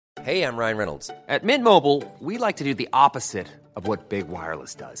Hey, I'm Ryan Reynolds. At Mint Mobile, we like to do the opposite of what Big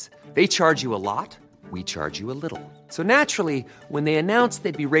Wireless does. They charge you a lot, we charge you a little. So naturally, when they announced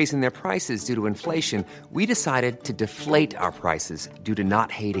they'd be raising their prices due to inflation, we decided to deflate our prices due to not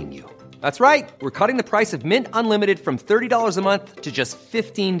hating you. That's right. We're cutting the price of Mint Unlimited from $30 a month to just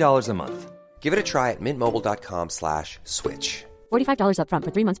 $15 a month. Give it a try at mintmobile.com/switch. $45 up front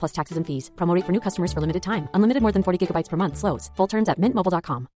for 3 months plus taxes and fees. Promo rate for new customers for limited time. Unlimited more than 40 gigabytes per month. Slows full terms at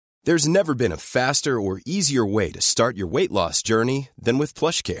mintmobile.com. There's never been a faster or easier way to start your weight loss journey than with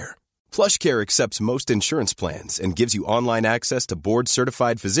PlushCare. PlushCare accepts most insurance plans and gives you online access to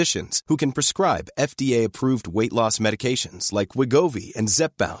board-certified physicians who can prescribe FDA-approved weight loss medications like Wegovy and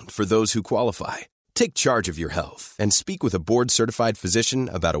Zepbound for those who qualify. Take charge of your health and speak with a board-certified physician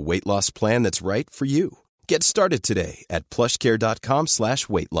about a weight loss plan that's right for you. Get started today at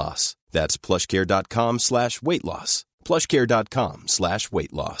plushcare.com/weight-loss. That's plushcare.com/weight-loss.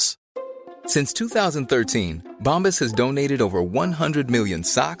 plushcare.com/weight-loss. Since 2013, Bombas has donated over 100 million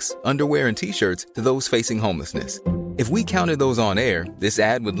socks, underwear, and T-shirts to those facing homelessness. If we counted those on air, this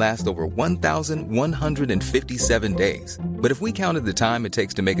ad would last over 1,157 days. But if we counted the time it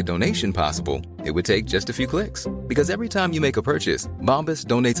takes to make a donation possible, it would take just a few clicks. Because every time you make a purchase, Bombas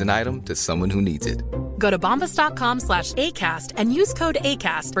donates an item to someone who needs it. Go to bombas.com/ACAST and use code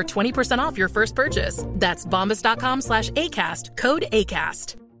ACAST for 20% off your first purchase. That's bombas.com/ACAST, code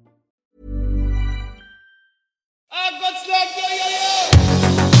ACAST.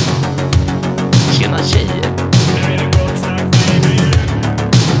 Tjena tjejer.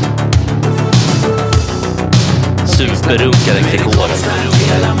 Superrunkaren Gregor.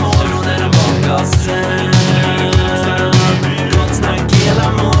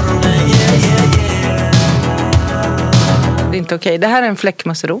 Det är inte okej. Det här är en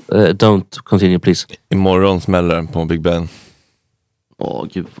fläckmussero. Don't continue please. Imorgon smäller på Big Ben.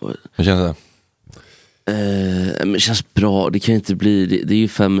 Gud vad... Hur känns det? Men det känns bra. Det kan inte bli... Det är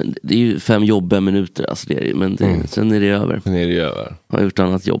ju fem jobbiga minuter. Alltså det är det, men sen är det över. Sen är det över. Jag har gjort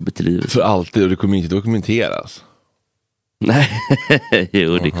annat jobbigt i livet. För alltid, och det kommer inte dokumenteras. Nej,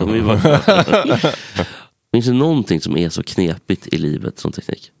 jo det kommer ju vara. Finns det någonting som är så knepigt i livet som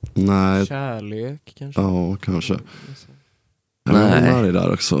teknik? Nej. Kärlek kanske? Ja, kanske. Jag menar det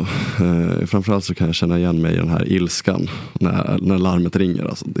där också. Framförallt så kan jag känna igen mig i den här ilskan när larmet ringer.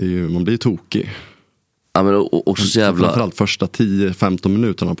 Alltså, det är ju, man blir ju tokig. Ja, men också så jävla... Framförallt första 10-15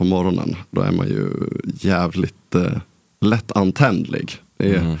 minuterna på morgonen. Då är man ju jävligt lätt antändlig.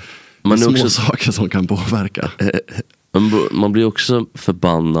 Det är, små också... saker som kan påverka. Man blir också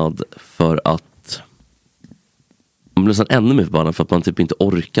förbannad för att... Man blir nästan ännu mer förbannad för att man typ inte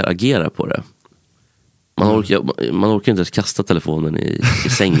orkar agera på det. Man orkar inte ens kasta telefonen i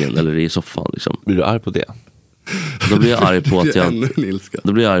sängen eller i soffan liksom. Blir du arg på det? Då blir jag arg på att jag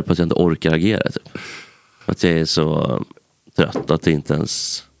inte orkar agera typ. Att jag är så trött att det inte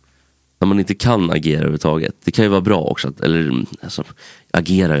ens... När man inte kan agera överhuvudtaget. Det kan ju vara bra också. Jag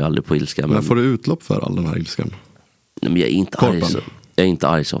agerar ju aldrig på ilska. Men får du utlopp för all den här ilskan? Nej, men jag är inte arg så. Jag är inte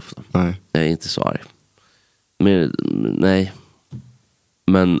arg så ofta. Nej. Jag är inte så arg. Men, nej.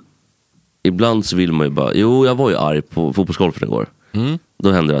 Men ibland så vill man ju bara... Jo, jag var ju arg på fotbollsgolfen igår.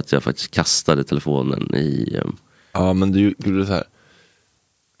 Då hände det att jag faktiskt kastade telefonen i... men du gjorde så här...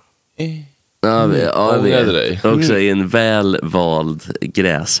 jag vet. Också i en väl vald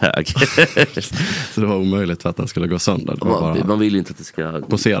gräshög. Så det var omöjligt för att den skulle gå sönder. Man vill inte att det ska...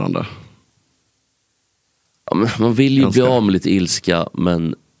 Poserande. Ja, men man vill ju bli av med lite ilska,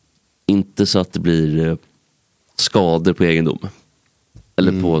 men inte så att det blir skador på egendom.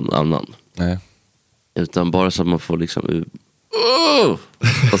 Eller på en annan. Nej. Utan bara så att man får liksom...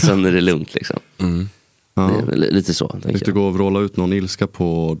 och sen är det lugnt liksom. Ja. Det är lite så. Fick du gå och vråla ut någon ilska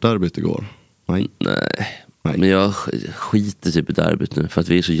på derbyt igår? Nej. Men jag skiter typ i derbyt nu. För att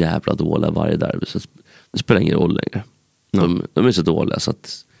vi är så jävla dåliga varje derby. Så det spelar ingen roll längre. De är så dåliga så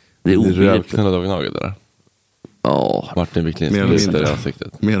att det är obegripligt. Det är rövknullade av Gnaget där. Ja. Martin Wiklund mer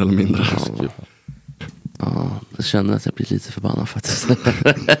eller mindre. Ja, jag känner att jag blir lite förbannad faktiskt.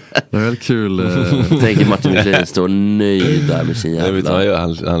 Det är väl kul. Tänker Martin Wiklund står nöjd där med sin jävla...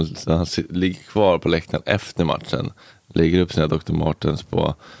 Han ligger kvar på läktaren efter matchen. Lägger upp sina Dr. Martens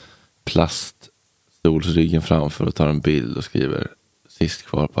på plaststolsryggen framför och tar en bild och skriver: sist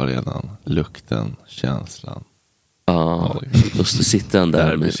kvar på arenan, lukten, känslan. Ja, då sitter han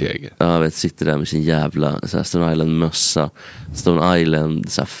där sitter där med sin jävla så här Stone Island mössa, Stone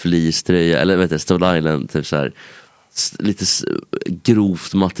Island så här fleecetröja, eller vet du, Stone Island typ så här lite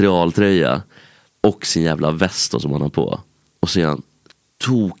grovt materialtröja och sin jävla väst som han har på, och så är han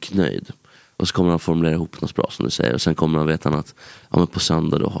toknöjd. Och så kommer han formulera ihop något bra som du säger. Och sen kommer han veta att men på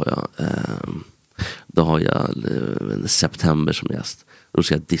söndag då har jag September som gäst. Då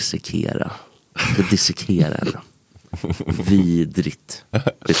ska jag dissekera. Henne. Vidrigt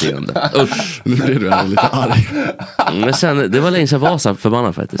beteende. Usch. Nu blir du lite arg. Men sen, det var länge sedan jag var så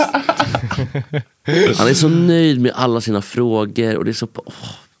förbannad faktiskt. Han är så nöjd med alla sina frågor. Och det är så...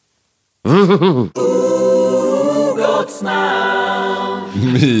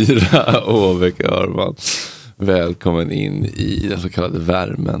 Myra Åbäck Örman, välkommen in i den så kallade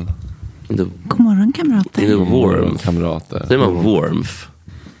värmen. God morgon kamrater. Kamrater. Det är man warmth.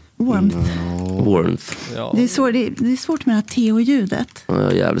 Ja. Det är svårt med det här T-ljudet.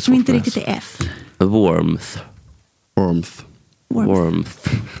 Ja, jävligt som svårt inte med riktigt är F. Warmth.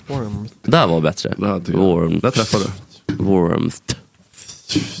 Där var bättre. Där träffade du. Warmth.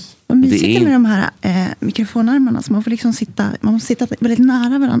 Och mysigt med de här mikrofonarmarna. Så man får liksom man måste sitta väldigt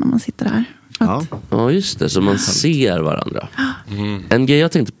nära varandra när man sitter här. Ja, just det. Så man ser varandra. En grej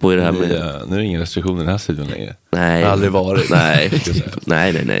jag tänkte på i det här med... Nu är det ingen restriktion i den här studion längre. Nej. Det har aldrig varit.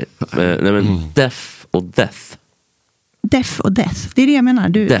 Nej. Men deaf och death. Deaf och death. Det är det jag menar.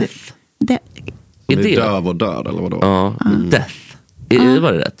 Death. Är det döv och död eller vadå? Ja, death.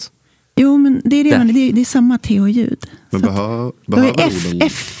 Var det rätt? Jo, men det är det är samma T och ljud. Men behöver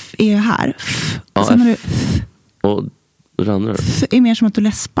F är här. Ja, sen har du och randrar. F är mer som att du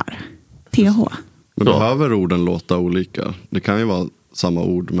läspar. TH. Men behöver orden låta olika? Det kan ju vara samma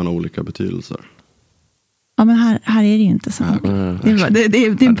ord men olika betydelser. Ja, men här är det ju inte så. Det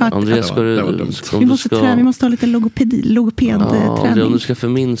är bara... Andreas, vi måste ha lite logopedträning. Om du ska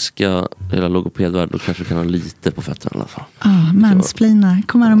förminska hela logopedvärlden, då kanske du kan ha lite på fötterna i alla fall. Mansplina.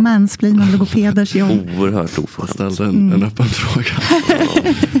 Kom här och mansplina logopeders jobb. Oerhört oförskämt. Jag ställde en öppen fråga.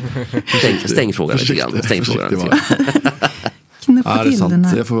 Stäng frågan lite grann. Ja, det är sant.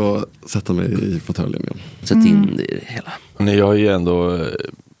 Jag får sätta mig i fåtöljen igen. Sätt in det i det hela. Men jag har ju ändå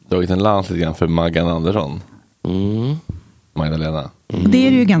dragit en lans lite grann för Maggan Andersson. Magdalena. Det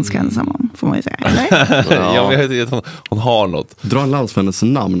är du ju ganska ensam om, får man ju säga, eller? Ja, men jag vet att hon har något. Dra en lans för hennes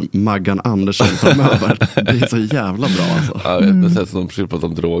namn, Maggan Andersson framöver. Det är så jävla bra alltså. Ja, jag vet, de försöker prata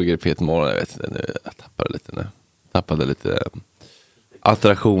om droger, Peter Morgon, jag vet inte, jag tappade lite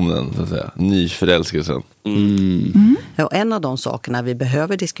attraktionen, så att säga, nyförälskelsen. Ja, en av de sakerna vi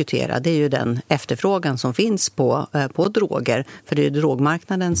behöver diskutera, det är ju den efterfrågan som finns på droger. För det är ju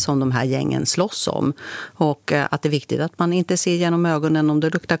drogmarknaden som de här gängen slåss om. Och att det är viktigt att man inte ser genom ögonen om det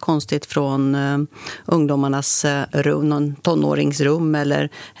luktar konstigt från ungdomarnas rum, någon tonåringsrum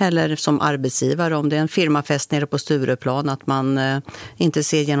eller som arbetsgivare om det är en firmafest nere på Stureplan, att man inte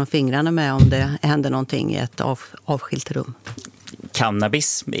ser genom fingrarna med om det händer någonting i ett avskilt rum.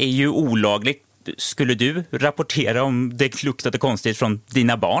 Cannabis är ju olagligt. Skulle du rapportera om det luktade konstigt från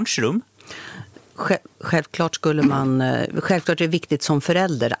dina barns rum? Självklart är det viktigt som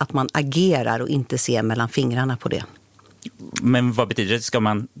förälder att man agerar och inte ser mellan fingrarna på det. Men vad betyder det?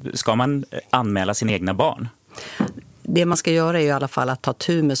 Ska man anmäla sina egna barn? Det man ska göra är i alla fall att ta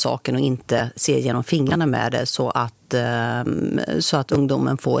tur med saken och inte se genom fingrarna med det så att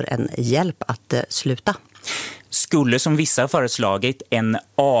ungdomen får en hjälp att sluta. Skulle, som vissa föreslagit, en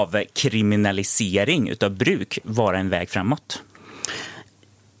avkriminalisering utav bruk vara en väg framåt?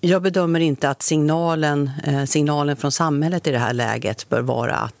 Jag bedömer inte att signalen från samhället i det här läget bör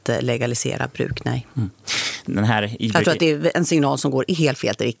vara att legalisera bruk, nej. Jag tror att det är en signal som går i helt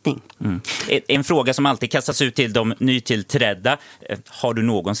fel riktning. En fråga som alltid kastas ut till de nytillträdda. Har du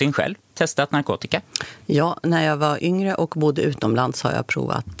någonsin själv testat narkotika? Ja, när jag var yngre och bodde utomlands har jag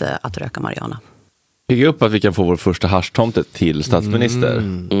provat att röka marijuana. Pigga upp att vi kan få vår första haschtomte till statsminister.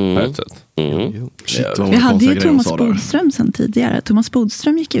 Vi hade ju Thomas Bodström sen tidigare. Thomas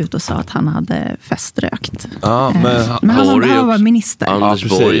Bodström gick ut och sa att han hade feströkt. Men han var minister. Anders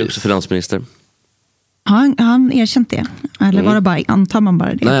Borg också finansminister. Har han erkänt det? Eller var det bara, antar man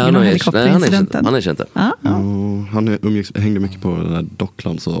bara det? Nej, han har erkänt det. Han hängde mycket på den där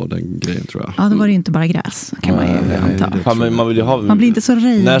Docklands och den grejen, tror jag. Ja, då var det inte bara gräs, kan man ju anta. Man blir inte så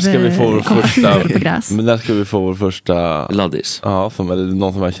rejv. När ska vi få vår första... Men när ska vi få vår första... Laddis? Ja, eller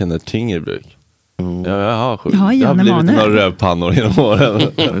någon som jag känner tyngre bruk. Jag har blivit några rövpannor genom åren.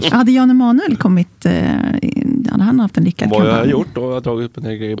 Hade Jan Emanuel kommit, hade han haft en lyckad kampanj? Vad jag har gjort då, jag har dragit upp en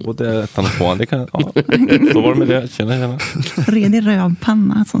del grejer, både ettan och tvåan, det kan, så var det med det, känner. Redig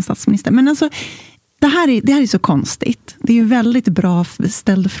rövpanna som statsminister. Men alltså, det här är så konstigt. Det är ju väldigt bra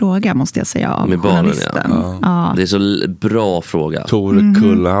ställd fråga, måste jag säga, av med journalisten. Barnen, ja. Det är så bra fråga. Tor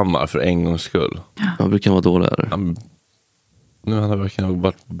Kullhammar, för en gångs skull. Ja, brukar vara dålig här. Nu har han verkligen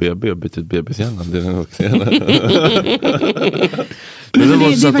varit på BB och bytt ut BB-scenen. Men det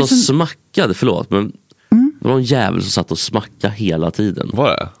var som satt och smackade, förlåt, men det var en jävel som satt och smackade hela tiden.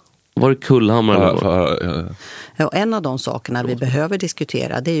 Var det Kullhammar? Och en av de sakerna vi behöver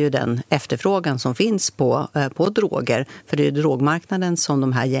diskutera, det är ju den efterfrågan som finns på droger. För det är ju drogmarknaden som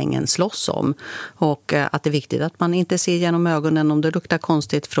de här gängen slåss om. Och att det är viktigt att man inte ser genom ögonen om det luktar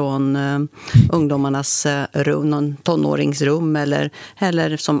konstigt från ungdomarnas rum, någon tonåringsrum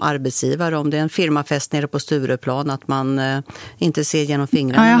eller som arbetsgivare. Om det är en firmafest nere på Stureplan, att man inte ser genom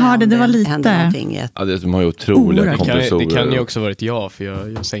fingrarna. Ja, jag hörde, det var lite... Ja, de har ju otroliga kompressorer. Det kan ju också varit jag, för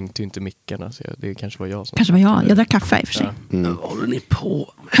jag sänkte ju inte mickarna, så det kanske var jag som... Kanske var jag drack kaffe i och för sig. Vad håller ni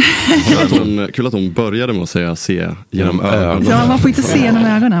på? Kul att hon började med att säga se genom ögonen. Ja, man får inte se genom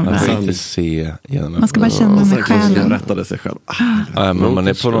ögonen. Man får inte se genom ögonen. Man ska bara känna med själen. Rättade sig själv. Men man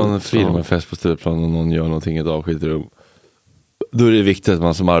är på någon firmafest på Stureplan och någon gör någonting i ett avskilt rum. Då är det viktigt att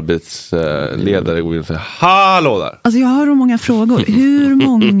man som arbetsledare går in och säger hallå där. Alltså jag har många frågor.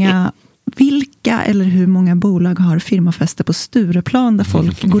 Vilka eller hur många bolag har firmafester på Stureplan där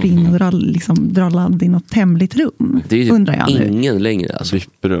folk går in och drar ladd i något hemligt rum? Det är undrar jag ingen längre. Alltså.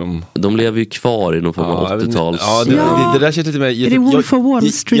 De lever ju kvar i någon form av 80-tals... Det där känns lite mer... Är det Wolf of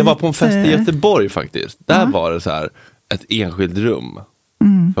Wall Street? Jag var på en fest i Göteborg faktiskt. Där var det så här ett enskilt rum.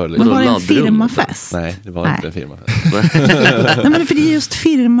 Men var det en firmafest? Nej, det var inte en firmafest. Nej, men för det är just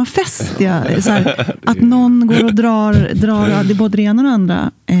firmafest. Så här, att någon går och drar det både det ena och det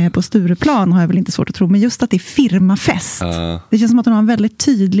andra på Stureplan har jag väl inte svårt att tro. Men just att det är firmafest. Det känns som att de har en väldigt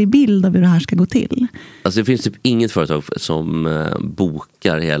tydlig bild av hur det här ska gå till. Alltså det finns typ inget företag som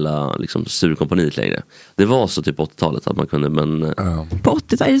bokar hela liksom, Sturecompagniet längre. Det var så typ 80-talet att man kunde, men... På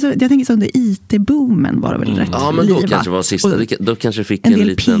 80-talet, jag tänker så under IT-boomen var det väl rätt Ja, men då kanske det var sista. Då kanske fick en del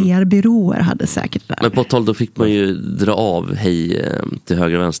liten... PR-byråer hade säkert det. Men på 80-talet då fick man ju dra av hej till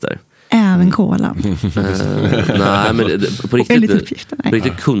höger och vänster. Även kola. Nej, men på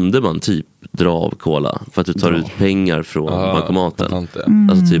riktigt kunde man typ dra av kola för att du tar ut pengar från bankomaten.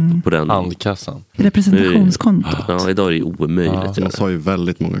 Alltså typ på den handkassan. Representationskonto. Ja, idag är det omöjligt. Man sa ju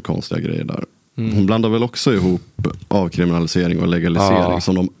väldigt många konstiga grejer där. Hon blandar väl också ihop avkriminalisering och legalisering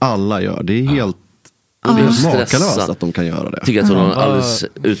som de alla gör. Det är helt det är makalöst att de kan göra det. Jag tycker att hon har en alldeles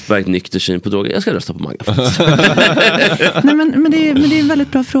utmärkt nykter syn på droger. Jag ska rösta på Magda. Nej, men det är en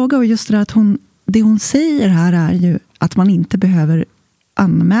väldigt bra fråga. Och just det att det hon säger här är ju att man inte behöver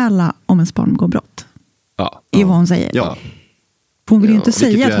anmäla om ens barn går brott. I vad hon säger. Ja. Hon vill ju inte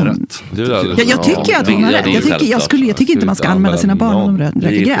säga att hon... Jag tycker att hon har rätt. Jag tycker inte man ska anmäla sina barn om de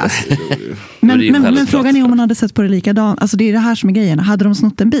röker gräs. Men frågan är om man hade sett på det likadant. Alltså det är det här som är grejen. Hade de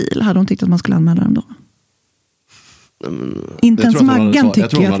snott en bil, hade de tyckt att man skulle anmäla dem då? Inte ens Maggan tycker att jag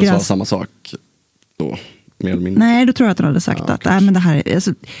tror hon hade sagt samma sak då. Nej, då tror jag att hon hade sagt att men det här är,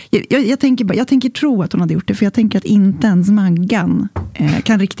 alltså, jag tänker tro att hon hade gjort det, för jag tänker att inte ens Maggan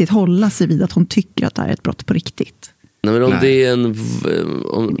kan riktigt hålla sig vid att hon tycker att det här är ett brott på riktigt. Nej, men om det är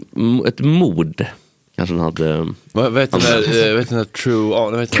ett mord kanske hon hade... Vet du när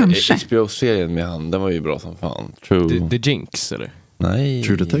True... HBO-serien med han, den var ju bra som fan. The Jinx, eller? Nej.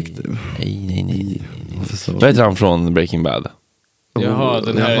 True Detective? Nej. Vad heter han från Breaking Bad? Jaha,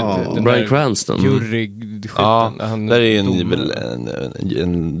 den här Bryan Cranston. Ja, där är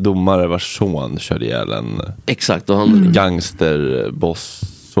en domare vars son körde ihjäl en gangsterboss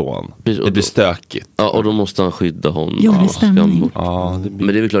son. Det blir stökigt. Ja, och då måste han skydda honom. Men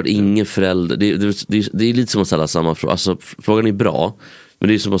det är väl klart, ingen förälder. Det är lite som att ställa samma fråga. Alltså, frågan är bra, men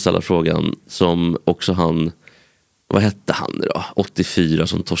det är som att ställa frågan som också han... Vad hette han då? 84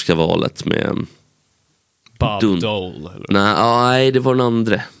 som torskade valet med... Bob Dole. Nej, det var den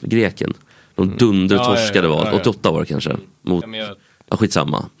andra, greken. De torskade valet. 88 var det kanske. Mot,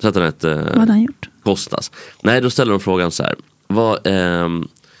 skitsamma. Så att han hette... Vad hade han gjort? Kostas. Nej, då ställer de frågan så här.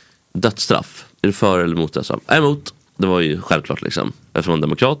 Dödsstraff, är du för eller emot dödsstraff? Emot. Det var ju självklart liksom, eftersom en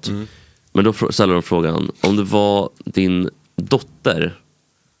demokrat. Men då ställer de frågan, om det var din dotter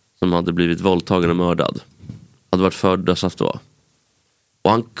som hade blivit våldtagen och mördad, hade varit för dödsstraff då?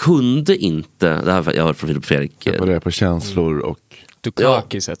 Och han kunde inte, det här jag hört från Filip Fredrik. Jag var på känslor och...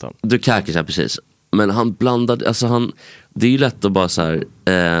 Dukakis heter han. Dukakis, ja, precis. Men han blandade, alltså det är ju lätt att bara så här,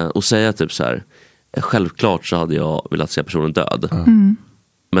 och säga typ så här, självklart så hade jag velat se personen död.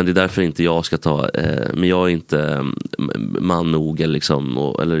 Men det är därför inte jag ska ta, men jag är inte man nog eller,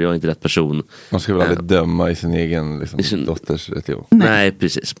 liksom, eller jag är inte rätt person. Man ska väl aldrig döma i sin egen liksom, dotters rättegång. Nej,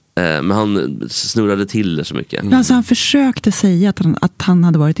 precis. Men han snurrade till det så mycket. Alltså han försökte säga att han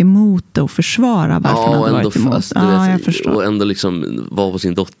hade varit emot det och försvara varför han hade varit emot. Jag förstår. Och ändå liksom var på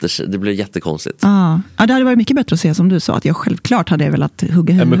sin dotters. Det blev jättekonstigt. Ja, det hade varit mycket bättre att se som du sa. Att jag självklart hade velat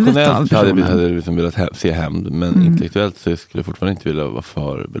hugga huvudet av personen. Emotionellt hade jag liksom velat se hämnd. Men intellektuellt så skulle jag fortfarande inte vilja vara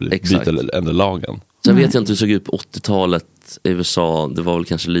för byta eller ändra lagen. Sen vet jag inte hur det såg ut på 80-talet i USA. Det var väl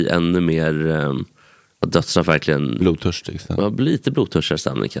kanske ännu mer... dödsstraff verkligen blodtörstig. Lite blodtörstig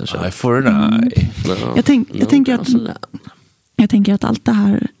stämning kanske. Nej, for an eye. Jag tänker att allt det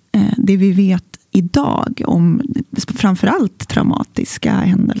här, det vi vet idag om framförallt traumatiska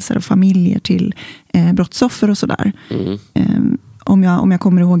händelser och familjer till brottsoffer och sådär. Om jag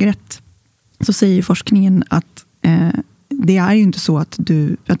kommer ihåg rätt så säger forskningen att det är ju inte så att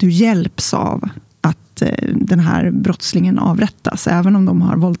du hjälps av att den här brottslingen avrättas, även om de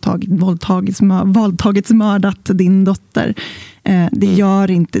har våldtagits mördat din dotter.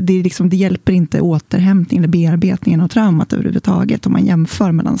 Det hjälper inte återhämtning eller bearbetningen av traumat överhuvudtaget om man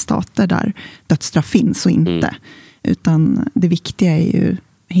jämför mellan stater där dödsstraff finns och inte. Utan det viktiga är ju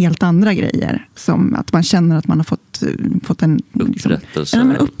helt andra grejer, som att man känner att man har fått en upprättelse.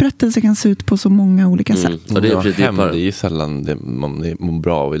 En upprättelse kan se ut på så många olika sätt. Och det är ju sällan man mår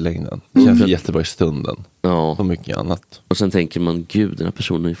bra i längden. Det känns jättebra i stunden. Ja. Och mycket annat. Och sen tänker man, gud, den här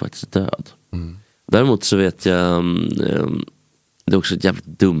personen är ju faktiskt död. Däremot så vet jag, det är också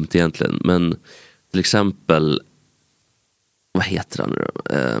jävligt dumt egentligen, men till exempel, vad heter han nu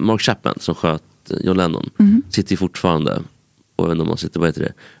då? Mark Chapman som sköt John Lennon sitter ju fortfarande, och jag vet inte om man sitter, vad heter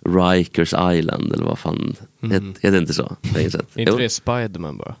det? Rikers Island eller vad fan heter det inte så? Inte det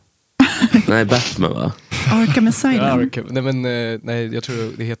Spiderman bara? Nej, Batman va? Arkham Asylum. Nej, jag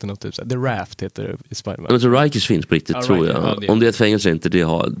tror det heter något typ så. The Raft heter det i Spiderman. Jag tror Rikers finns på riktigt, tror jag. Om det är ett fängelse inte,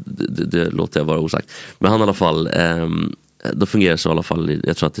 det låter jag vara osagt. Men han i alla fall, då fungerar så i alla fall,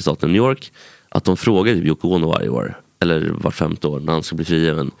 jag tror att i staten New York, att de frågar Yoko Ono varje år, eller vart 5:e år, när han ska bli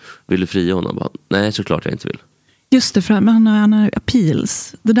frigiven. Vill du fria honom? Bara, nej, såklart jag inte vill. Just det, för han har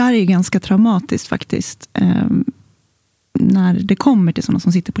appeals. Det där är ganska traumatiskt faktiskt. När det kommer till sådana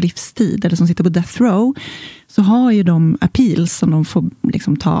som sitter på livstid eller som sitter på death row, så har ju de appeals som de får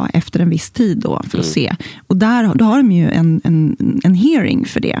liksom ta efter en viss tid då för att se. Och då har de ju en hearing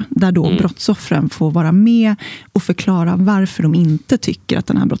för det, där då brottsoffren får vara med och förklara varför de inte tycker att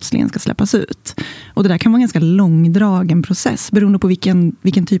den här brottslingen ska släppas ut. Och det där kan vara en ganska långdragen process, beroende på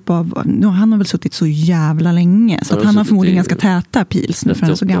vilken typ av... han har väl suttit så jävla länge, så att han har förmodligen ganska täta appeals nu för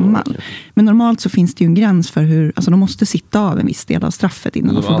han är så gammal. Men normalt så finns det ju en gräns för hur... Alltså de måste sitta av en viss del av straffet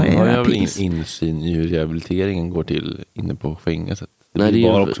innan de får börja göra appeals. Jag har insyn i hur rehabiliteringen går till inne på fängelset. Det blir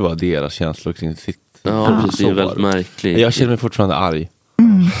bara också vara deras känslor kring sitt. Ja, precis, det är väldigt märkligt. Jag känner mig fortfarande arg.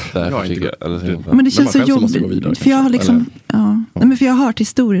 Men det känns så jobbigt. För jag har liksom, för jag har hört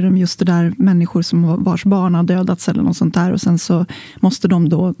historier om just det där, människor som vars barn har dödats eller något sånt där, och sen så måste de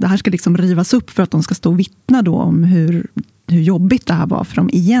då, det här ska liksom rivas upp för att de ska stå och vittna då om hur jobbigt det här var för dem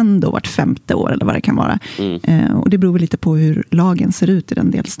igen då vart 5:e år eller vad det kan vara. Och det beror lite på hur lagen ser ut i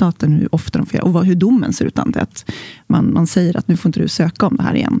den delstaten, hur ofta de får göra, och hur domen ser ut. Att man säger att nu får inte du söka om det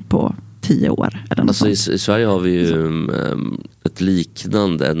här igen på 10 år. Eller något sånt. I Sverige har vi ju ett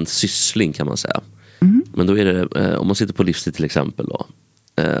liknande, en syssling kan man säga. Men då är det, om man sitter på livstid till exempel då,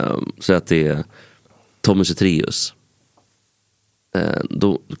 så att det är Tommy Zethraeus,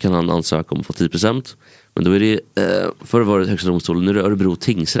 då kan han ansöka om att få 10%. Men då är det, förr var det Högsta domstolen, nu är det Örebro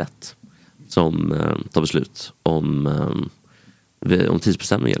tingsrätt som tar beslut om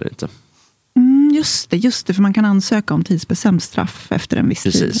tidsbestämning eller inte. Just det, för man kan ansöka om tidsbestämt straff efter en viss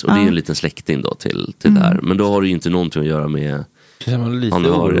tid. Precis, och det är en liten släkting då till det här. Men då har det ju inte någonting att göra med... Känner man lite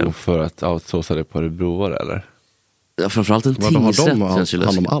oro för att outsourca det på Örebro eller? Ja, framförallt en tingsrätt. De har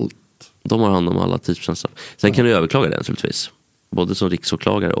hand om allt. De har hand om alla tidsbestämda straff. Sen kan du överklaga det naturligtvis. Både som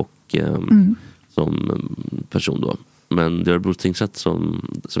riksåklagare och som person då. Men det är Örebro tingsrätt som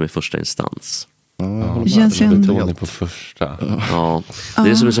är första instans. Det känns ju betoning på första. Ja, det är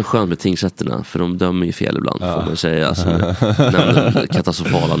det som är så skönt med tingsrätterna, för de dömer ju fel ibland, får man säga. Alltså,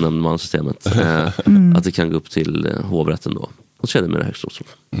 katastrofala nämndemansystemet. Att det kan gå upp till hovrätten då. Och så är det med det högsta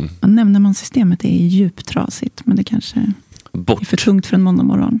domstolen. Nämndemansystemet är djupt trasigt, men det kanske är för tungt för en måndag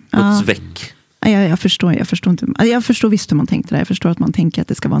morgon. Väck. Jag förstår inte. Jag förstår visst hur man tänkte det. Jag förstår att man tänker att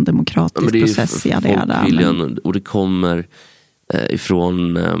det ska vara en demokratisk process. Och det kommer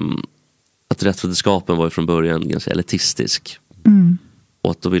ifrån att rättsvetenskapen var från början ganska elitistisk.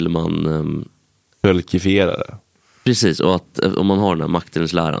 Och att då ville man fölkifiera det. Precis, och att om man har den här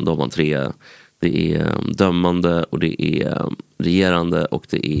maktens läran, då har man 3. Det är dömande, och det är regerande, och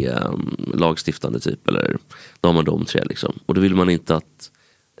det är lagstiftande typ, eller då har man de 3 liksom. Och då vill man inte att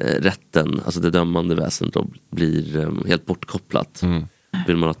rätten, alltså det dömande väsendet då blir helt bortkopplat.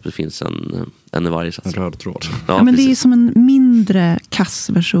 Vill man att det finns en i varje sats. En röd tråd. Ja, men det är som en mindre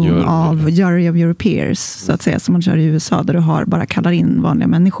kassversion av Jury of Your Peers, så att säga, som man kör i USA, där du bara kallar in vanliga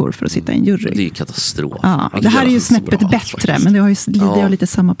människor för att sitta i en jury. Det är ju katastrof. Ja, det här är ju snäppet bättre, men det har ju lite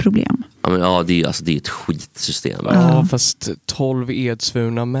samma problem. Ja, men, det är ett skitsystem. Ja, fast 12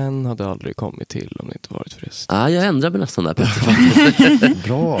 edsvurna män hade aldrig kommit till om det inte varit för det. Ja, jag ändrar mig nästan där, Petter.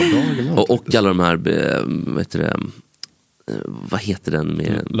 Bra. Och alla de här, vad heter den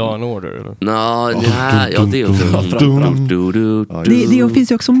med... Law and Order, eller? Det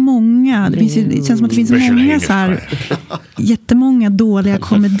finns ju också många. Det känns som att det finns många så här jättemånga dåliga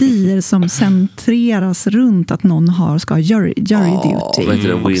komedier som centreras runt att någon ska ha jury duty. Vad heter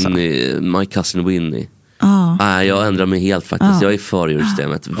den? Winnie, My Cousin Winnie. Nej, jag ändrar mig helt faktiskt. Jag är för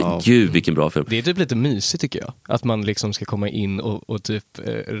jurysystemet. Gud, vilken bra film. Det är typ lite mysigt tycker jag. Att man liksom ska komma in och typ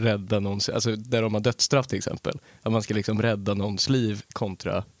rädda någons, alltså där de har dödsstraff till exempel. Att man ska liksom rädda någons liv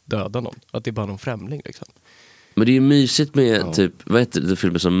kontra döda någon. Att det är bara någon främling liksom. Men det är ju mysigt med typ, vad heter det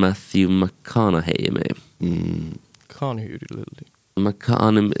filmen som Matthew McConaughey är med?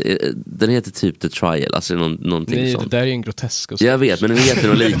 Den heter typ The Trial, alltså någonting sånt. Det där är en grotesk. Jag vet, men den heter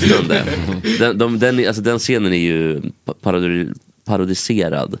något liknande. Den scenen är ju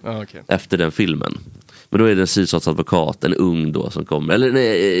parodiserad efter den filmen. Men då är det en sydstatsadvokat, en ung då som kommer. Eller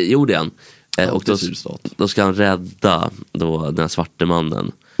nej, gjorde han. Och då ska han rädda då den här svarte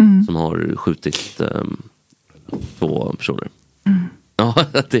mannen som har skjutit 2 personer. Ja,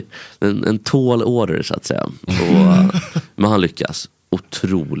 en tall order så att säga. Men han lyckas.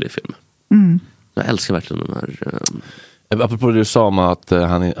 Otrolig film. Jag älskar verkligen de här... Apropå det du sa om att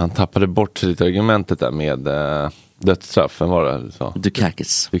han tappade bort lite argumentet där med dödsstraff. Vem var det du sa?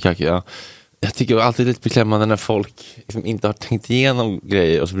 Dukakis, ja. Jag tycker det är alltid lite beklämmande när folk liksom inte har tänkt igenom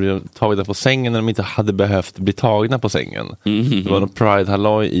grejer och så blir de tagna på sängen när de inte hade behövt bli tagna på sängen. Det var någon Pride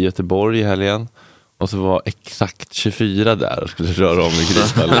Halloj i Göteborg i helgen. Och så var exakt 24 där och skulle röra om i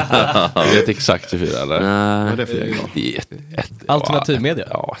grisar lite. Det är exakt 24 eller? Nej, det är alternativmedia.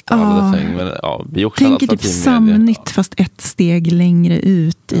 Ja, men vi också tänker typ Samnytt fast ett steg längre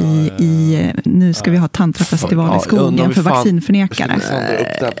ut i nu ska vi ha tantrafestival i skogen för vaccinförnekare. Jag sänder upp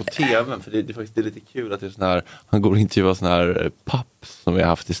det här på tvn för det är faktiskt lite kul att det är sån här, han går och intervjuar sån här paps som vi har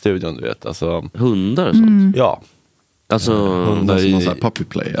haft i studion, du vet. Alltså, hundar och sånt? Ja. Alltså hundar som har sån här puppy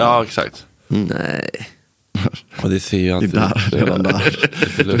play. Ja, exakt. Nej. Och det ser ju alltid redan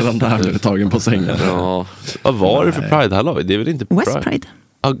där blev tagen på sängen. Ja. Vad var det för Pride Halloj? Det är väl inte Pride? West Pride.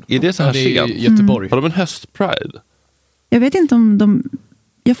 Är det så här sent? Göteborg. Har de en höstpride? Jag vet inte om de...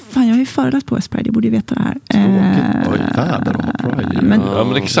 Jag har ju föreläst på West Pride, jag borde ju veta det här.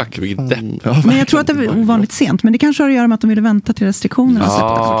 Men exakt, vilket depp. Men jag tror att det var ovanligt sent. Men det kanske har att göra med att de ville vänta till restriktionerna.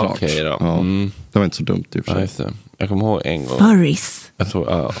 Okej då. Det var inte så dumt i och för sig. Jag kommer ihåg en gång. Furries. Jag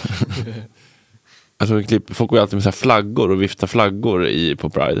tror folk går alltid med så här flaggor och viftar flaggor på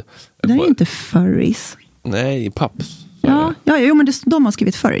Pride. Det är ju inte furries. Nej, paps. Ja, men de har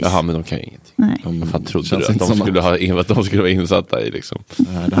skrivit furries. Jaha, men de kan ju ingenting. Nej. Vad fan trodde du att de skulle vara insatta i liksom?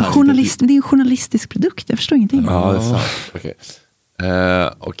 Det är en journalistisk produkt, jag förstår ingenting. Ja, det är sant. Okej.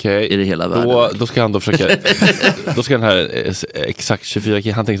 Okej. Är det hela världen? Då ska han då försöka då ska den här exakt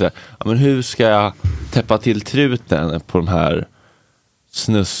 24 han tänker så här, men hur ska jag täppa till truten på de här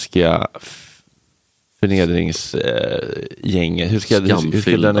snuskiga förnedringsgängen? Hur ska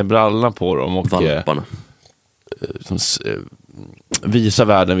den i brallan på dem och valparna visa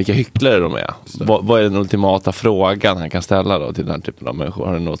världen vilka hycklare de är? Vad är den ultimata frågan han kan ställa då till den här typen av människor?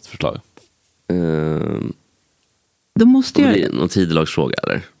 Har du något förslag? Då måste jag... Det någon tidelagsfråga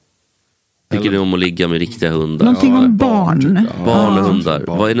eller? Tycker ni om att ligga med riktiga hundar? Någonting om barn. Barn och hundar.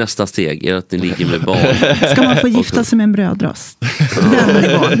 Vad är nästa steg? Är det att ni ligger med barn? Ska man få gifta sig med en brödrost? Den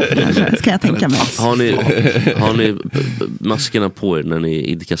nivån ska jag tänka mig. Har ni maskerna på er när ni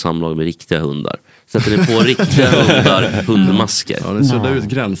idkar samlag med riktiga hundar? Sätter ni på riktiga hundar hundmasker? Ja, det suddar ut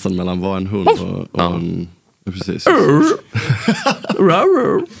gränsen mellan vad en hund och en... Precis.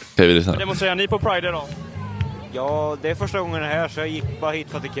 Demonstrerar ni på Pride idag? Ja, det är första gången här så jag gick bara hit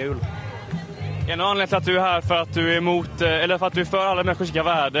för att det är kul. Är det anledning till att du är här för att du är emot, eller för att du är för alla människors lika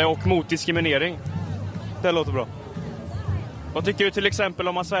värde och mot diskriminering? Det låter bra. Vad tycker du till exempel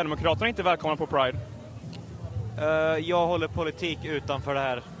om att Sverigedemokraterna inte är välkomna på Pride? Jag håller politik utanför det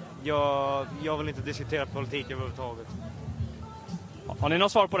här. Jag vill inte diskutera politik överhuvudtaget. Har ni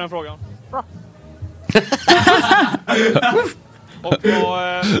något svar på den frågan? Bra. Och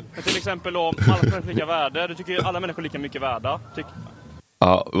till exempel om alla människor lika värde. Du tycker alla människor lika mycket värda.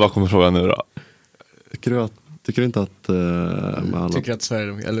 Ja, vad kommer frågan nu då? Tycker inte att... Tycker att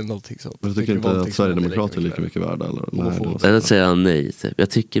Sverige, eller någonting sånt. Jag tycker inte att Sverigedemokrater är lika mycket värda. Eller säger jag nej. Typ. Jag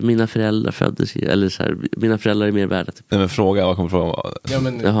tycker mina föräldrar föddes... Eller så här, mina föräldrar är mer värda. Typ. Nej, men fråga, vad kommer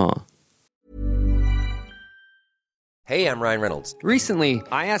frågan? Jaha. Hey, I'm Ryan Reynolds. Recently,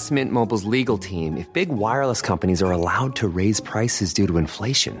 I asked Mint Mobile's legal team if big wireless companies are allowed to raise prices due to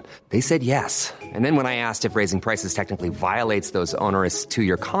inflation. They said yes. And then when I asked if raising prices technically violates those onerous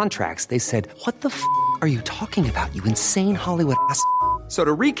 2-year contracts, they said, what the f*** are you talking about, you insane Hollywood ass? So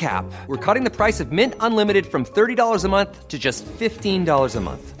to recap, we're cutting the price of Mint Unlimited from $30 a month to just $15 a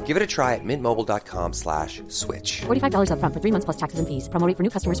month. Give it a try at mintmobile.com/switch. $45 up front for 3 months plus taxes and fees. Promo rate for new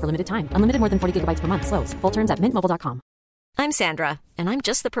customers for limited time. Unlimited more than 40 gigabytes per month. Slows full terms at mintmobile.com. I'm Sandra, and I'm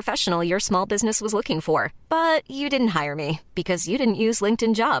just the professional your small business was looking for. But you didn't hire me because you didn't use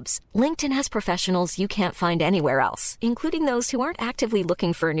LinkedIn Jobs. LinkedIn has professionals you can't find anywhere else, including those who aren't actively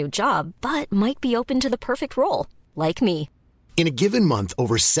looking for a new job, but might be open to the perfect role, like me. In a given month,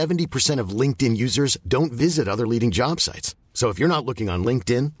 over 70% of LinkedIn users don't visit other leading job sites. So if you're not looking on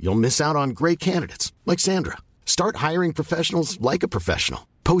LinkedIn, you'll miss out on great candidates like Sandra. Start hiring professionals like a professional.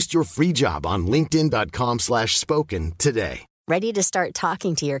 Post your free job on linkedin.com/spoken today. Ready to start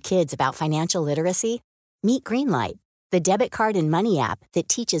talking to your kids about financial literacy? Meet Greenlight, the debit card and money app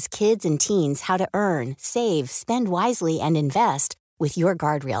that teaches kids and teens how to earn, save, spend wisely, and invest with your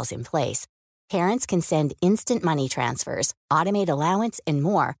guardrails in place. Parents can send instant money transfers, automate allowance, and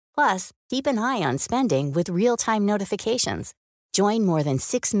more. Plus, keep an eye on spending with real-time notifications. Join more than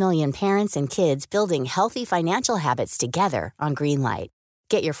 6 million parents and kids building healthy financial habits together on Greenlight.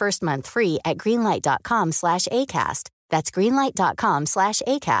 Get your first month free at greenlight.com/ACAST. That's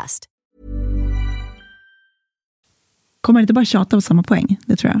greenlight.com/ACAST. Kommer inte bara tjata på samma poäng?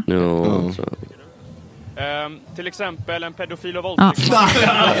 Det tror jag. Ja, till exempel en pedofil och våldtäktsman.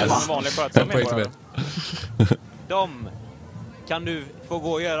 En vanlig skötsam medborgare. De kan du få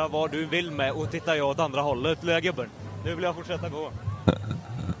gå och göra vad du vill med, och tittar jag åt andra hållet, lilla gubben. Nu vill jag fortsätta gå.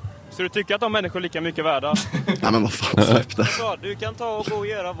 Så du tycker att de människor är lika mycket värda? Nej, men vad fan, släpp det. Du kan ta och gå och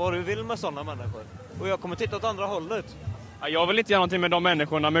göra vad du vill med sådana människor. Och jag kommer titta åt andra hållet. Ja, jag vill inte göra någonting med de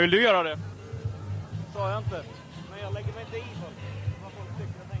människorna, men vill du göra det? Sa jag inte. Men jag lägger mig inte i folk. Vad folk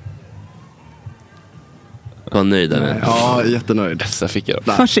tycker och tänker. Var nöjd eller? Ja, jättenöjd. Dessa fick jag.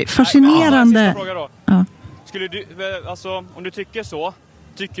 Fascinerande. Sista fråga då. Ja. Skulle du, alltså, om du tycker så,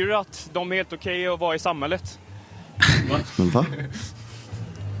 tycker du att de är helt okej att vara i samhället? Men va?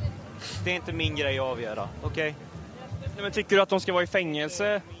 Det är inte min grej att avgöra, okej? Nej, men tycker du att de ska vara i fängelse? Det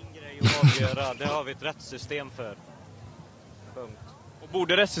är min grej att avgöra, det har vi ett rättssystem för. Punkt. Och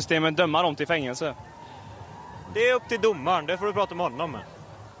borde rättssystemet döma dem till fängelse? Det är upp till domaren, det får du prata med honom med.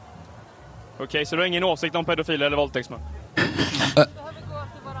 Okej, så du har ingen åsikt om pedofiler eller våldtäktsmän?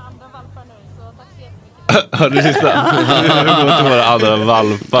 Hör du sista? Nu går till våra andra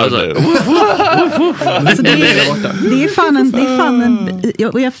valpar nu. Alltså det är fan en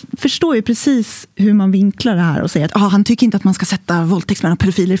jag förstår ju precis hur man vinklar det här och säger att han tycker inte att man ska sätta våldtäktsmän och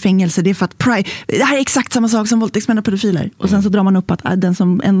pedofiler i fängelse. Det är för att det här är exakt samma sak som våldtäktsmän och pedofiler. Och sen så drar man upp att en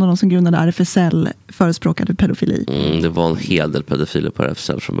av de som grundade RFSL förespråkade pedofili. Det var en hel del pedofiler på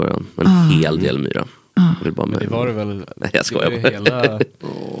RFSL från början. En hel del myra. Det var det väl. Nej, jag skojar.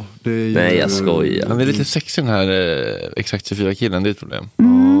 Nej, jag skojar. Han är lite sexig, den här exakt 24-killen, det är ett problem.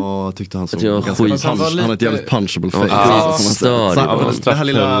 Ja, jag tyckte han såg ganska han har ett jävligt punchable face. Det här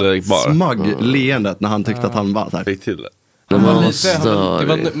lilla smug-leendet när han tyckte att han var där.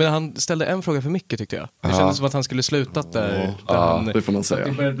 Men han ställde en fråga för mycket, tyckte jag. Det kändes som att han skulle slutat där. Det får man säga.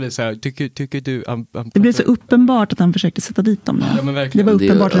 Det började bli så här, tycker du... Det blev så uppenbart att han försökte sätta dit dem. Ja, men verkligen. Det var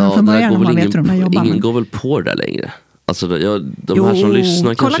uppenbart redan från början när man vet hur de här jobbar. Ingen går väl på det där längre. Alltså, de här som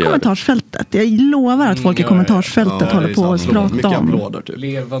lyssnar kolla kanske kommentarsfältet. Jag lovar att folk i kommentarsfältet håller på att prata om. Applåder, typ.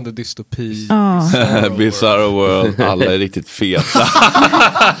 Levande dystopi. Bizarre World. Alla är riktigt feta.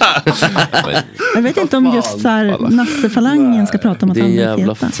 Jag vet inte om just så här Nasse-falangen ska prata om att han är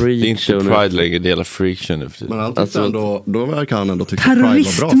feta. Det är inte Pride längre, det är jävla freakshow. Men han tyckte ändå, då verkar han ändå tycka att Pride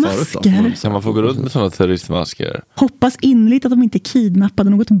var bra förut då. Kan man få gå runt med sådana terroristmasker? Hoppas inligt att de inte kidnappade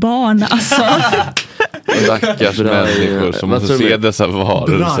något barn. Alltså. Stackars människor som måste se dessa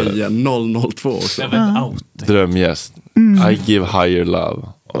varelser. Brian 002 också. Drömgäst. I give higher love.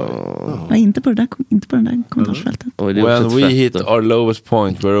 Inte på det där kommentarsfältet. When we hit our lowest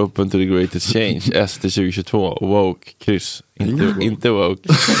point we're open to the greatest change. SD 2022. Woke. Kryss. Inte woke.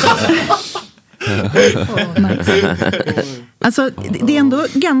 Alltså, det är ändå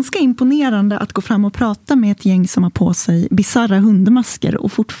ganska imponerande att gå fram och prata med ett gäng som har på sig bizarra hundmasker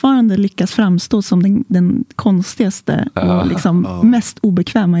och fortfarande lyckas framstå som den konstigaste och liksom mest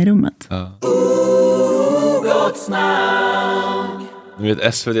obekväma i rummet. Ni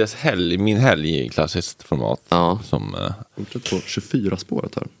vet SVDs helg, min helg är klassiskt format. Ja. Som, på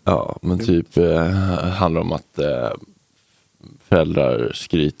 24-spåret här. Ja, men typ handlar om att föräldrar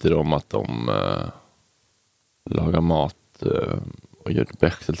skryter om att de lagar mat och gör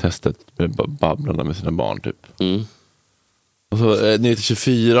Bechdel-testet med babblande med sina barn typ. Och så Nyheter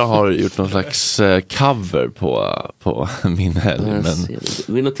 24 har gjort någon slags cover på min helg.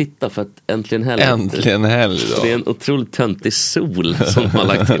 Gå in och titta för att äntligen helg. Äntligen helg då. Det är en otroligt töntig sol som de har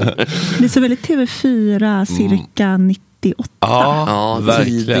lagt till. Det är så väldigt TV4 cirka 98. Ja,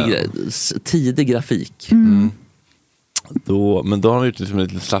 verkligen. Tidig grafik. Men då har de gjort liksom en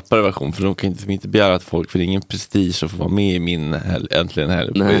lite slappare version, för de kan inte begära att folk, för det är ingen prestige att få vara med i min helg, äntligen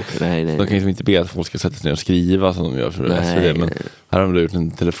helg. Nej. De kan inte begära att folk ska sätta sig ner och skriva som de gör för SVD. Men här har de gjort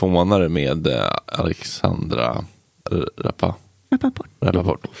en telefonare med Alexandra Rappaport.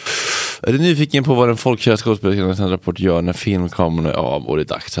 Är du nyfiken på vad den folkkära skådespelerskan Alexandra Rappaport gör när filmkameran är av och det är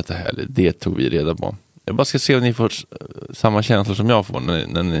dags att det här? Det tog vi reda på. Jag bara ska se om ni får samma känslor som jag får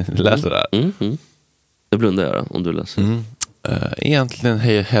när ni läser det här. Det blundar jag om du läser. Egentligen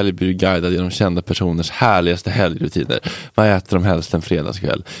helg blir guidad genom kända personers härligaste helgrutiner. Vad äter de helst en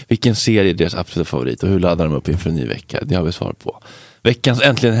fredagskväll? Vilken serie är deras absoluta favorit? Och hur laddar de upp inför en ny vecka? Det har vi svar på. Veckans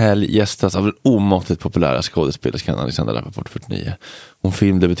Äntligen helg gästas av den omåttligt populära skådespelerskan Alexandra Rappaport 49. Hon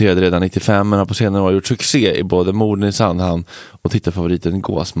filmdebuterade redan 95 men har på senare år gjort succé i både Morden i Sandhamn och tittarfavoriten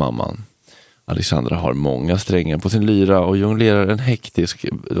Gåsmamman. Alexandra har många strängar på sin lyra och jonglerar en hektisk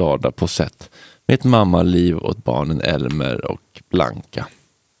vardag på sätt med ett mammaliv åt barnen Elmer och Blanka.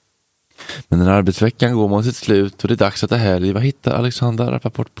 Men när arbetsveckan går mot sitt slut och det är dags att ta helg, vad hittar Alexandra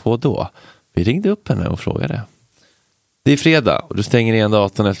Rappaport på då? Vi ringde upp henne och frågade. Det är fredag och du stänger igen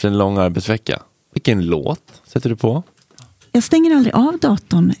datorn efter en lång arbetsvecka. Vilken låt sätter du på? Jag stänger aldrig av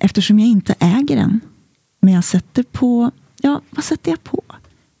datorn eftersom jag inte äger den. Men jag sätter på... Ja, vad sätter jag på?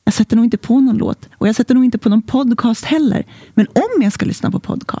 Jag sätter nog inte på någon låt. Och jag sätter nog inte på någon podcast heller. Men om jag ska lyssna på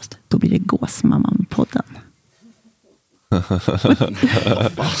podcast, då blir det Gåsmamman-podden.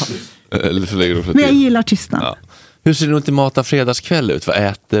 Men jag gillar tystnad. Ja. Hur ser din ultimata fredagskväll ut? Vad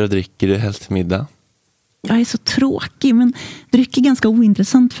äter och dricker du helst till middag? Jag är så tråkig, men dryck är ganska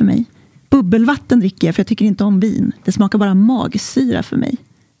ointressant för mig. Bubbelvatten dricker jag för jag tycker inte om vin. Det smakar bara magsyra för mig.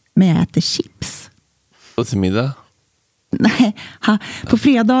 Men jag äter chips. Och till middag? Nej, på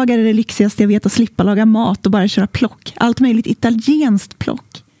fredagar är det lyxigaste jag vet att slippa laga mat och bara köra plock. Allt möjligt italienskt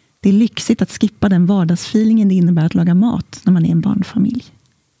plock. Det är lyxigt att skippa den vardagsfeelingen det innebär att laga mat när man är en barnfamilj.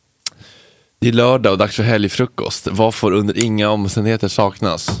 Det är lördag och dags för helgfrukost. Vad får under inga omständigheter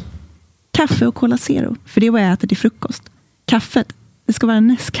saknas? Kaffe och Cola Zero, för det är vad jag äter till frukost. Kaffet, det ska vara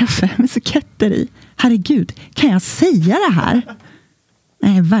Nescafé med suketter i. Herregud, kan jag säga det här?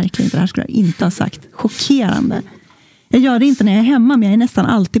 Nej, verkligen inte. Det här skulle jag inte ha sagt. Chockerande. Jag gör det inte när jag är hemma, men jag är nästan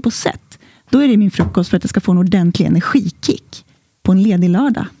alltid på sätt. Då är det min frukost för att jag ska få en ordentlig energikick. På en ledig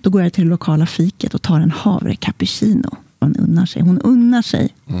lördag, då går jag till det lokala fiket och tar en havre cappuccino. Hon unnar sig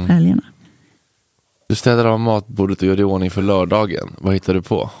helgerna. Du städar av matbordet och gör det i ordning för lördagen. Vad hittar du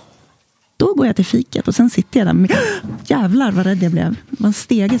på? Då går jag till fiket och sen sitter jag där med... Jävlar vad rädd jag blev. Det var en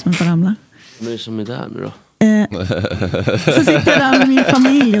stege som inte ramlade. Men det är som är där nu då? Så sitter jag där med min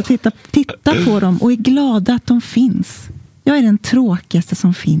familj och tittar på dem och är glada att de finns. Jag är den tråkigaste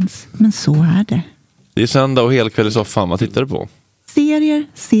som finns, men så är det. Det är söndag och helkväll i soffan. Vad tittar du på?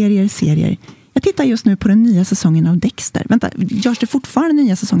 Serier. Jag tittar just nu på den nya säsongen av Dexter. Vänta, görs det fortfarande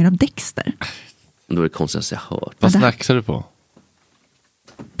nya säsonger av Dexter? Det var det konstigaste jag hört. Vad snacksar du på?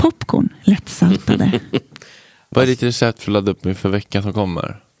 Popcorn, lättsaltade. Vad är ditt recept för att ladda upp mig för veckan som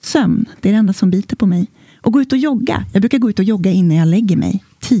kommer? Sömn, det är det enda som biter på mig. Och gå ut och jogga. Jag brukar gå ut och jogga innan jag lägger mig.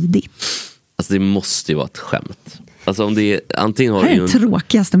 Tidigt. Alltså det måste ju vara ett skämt. Alltså om det är, antingen har det är den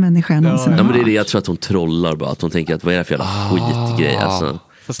tråkigaste människan någonsin. Ja, men det är det, jag tror att hon trollar bara. Att hon tänker att vad är det för jävla skitgrej alltså.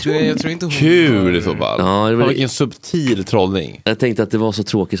 Fast jag tror inte hon... Kul i så fall. Ja, det var vilken subtil trollning. Jag tänkte att det var så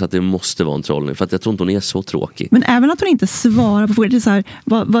tråkigt så att det måste vara en trollning. För att jag tror inte hon är så tråkig. Men även att hon inte svarar på frågor. Det är så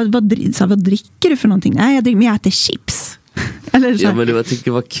här, vad dricker du för någonting? Nej, men jag äter chips. Eller så här. Ja, men det jag tycker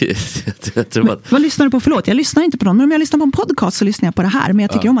det var kul. Vad lyssnar du på? Förlåt, jag lyssnar inte på dem. Men om jag lyssnar på en podcast så lyssnar jag på det här. Men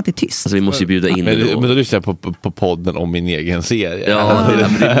jag tycker om att det är tyst. Alltså vi måste ju bjuda in men då lyssnar jag på podden om min egen serie. Ja,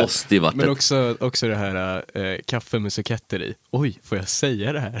 men det måste ju varit. Men också det här kaffe med suketter i. Oj, får jag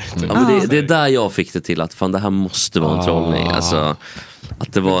säga det här? Ja, men det är där jag fick det till att fan, det här måste vara en trollning. Alltså,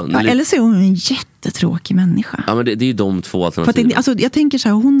 att det var eller så är hon en jättetråkig människa. Ja, men det är ju de två alternativen. Alltså, jag tänker så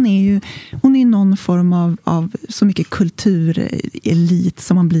här, hon är någon form av så mycket kulturelit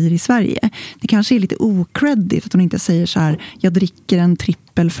som man blir i Sverige. Det kanske är lite okreddigt att hon inte säger så här, jag dricker en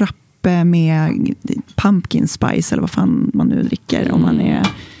trippel frappe med pumpkin spice eller vad fan man nu dricker om man är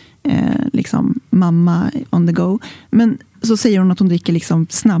liksom mamma on the go. Men så säger hon att hon dricker liksom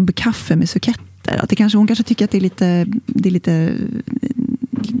snabbkaffe med suketter. Att hon kanske tycker att det är lite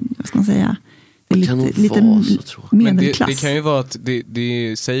vad ska man säga? Lite medelklass. Det kan ju vara att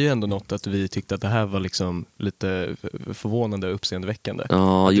det säger ju ändå något att vi tyckte att det här var liksom lite förvånande och uppseendeväckande.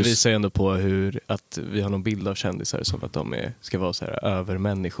 Ja, det visar ju ändå på att vi har någon bild av kändisar som att de ska vara så här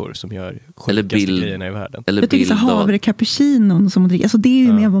övermänniskor som gör sjukaste grejerna i världen. Jag tycker så havre cappuccino som hon dricker. Alltså det är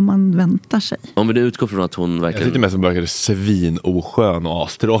ju mer vad man väntar sig. Om vi nu utgår från att hon verkar... Jag tyckte mest som verkade svinoskön och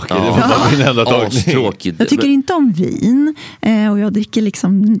astråkig. Ja. Det var min enda tagning. Jag tycker inte om vin och jag dricker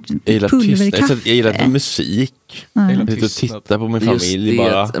liksom pulverkaffe. Jag gillar musik. Jag sitter och tittar på min familj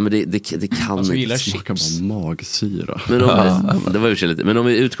bara. Men det kan alltså, inte smaka bara magsyra. Men det var ju lite. Men om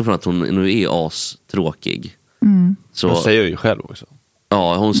vi utgår från att hon nu är astråkig. Så hon säger ju själv också.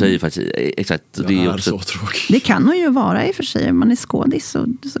 Ja, hon säger faktiskt exakt. Det är också så tråkigt. Det kan hon ju vara i och för sig. Om man är skådis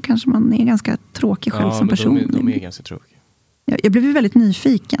så kanske man är ganska tråkig själv som person. De är ganska tråkiga. Jag blev ju väldigt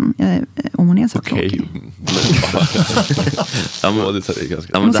nyfiken om hon är så tråkig. Jag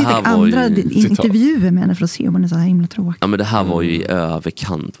måste hitta andra intervjuer med henne för att se om hon är så här himla tråkig. Ja, men det här var ju i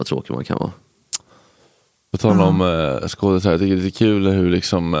överkant vad tråkig man kan vara. På tal om skådespelare, jag tycker det är kul hur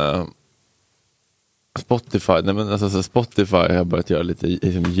liksom Spotify har börjat göra lite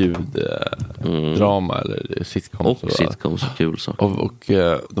ljuddrama eller sitcoms. Och sitcoms, kul så. Och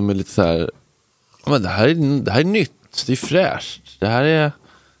de är lite så här, men det här är nytt. Det är fräscht. Det här är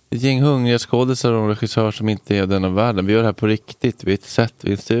ett gäng hungriga skådespelare och regissörer som inte är den av världen. Vi gör det här på riktigt. Vi är ett sätt, vi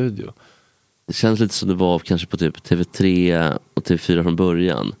är en studio. Det känns lite som det var kanske på typ TV3 och TV4 från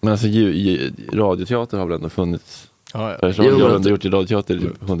början. Men alltså radioteater har väl ändå funnits. Ja. Jag har ändå gjort i radioteater i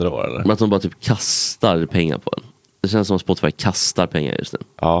 100 år. Eller? Men att de bara typ kastar pengar på en. Det känns som att Spotify kastar pengar just nu.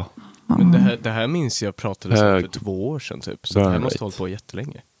 Ja. Men det här minns jag pratade för 2 år sedan typ. Så det här måste ha hållit på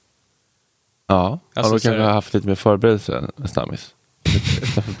jättelänge. Ja, alltså, då kanske har haft lite mer förberedelse än Stammis.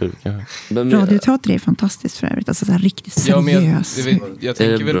 Radioteater är fantastiskt för övrigt. Alltså så här riktigt seriös. Jag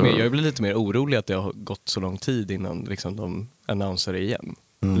tänker väl mer, jag blir lite mer orolig att det har gått så lång tid innan liksom, de annonserar igen.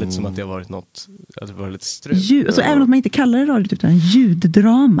 Lite som att det har varit något, att det var lite strul. Alltså, även om man inte kallar det radio utan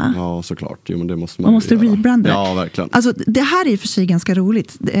ljuddrama. Ja, såklart. Jo, men det måste man måste rebranda det. Ja, verkligen. Alltså, det här är för sig ganska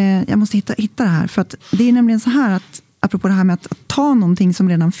roligt. Jag måste hitta det här. För att det är nämligen så här att, apropå det här med att ta någonting som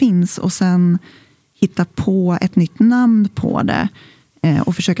redan finns och sen hitta på ett nytt namn på det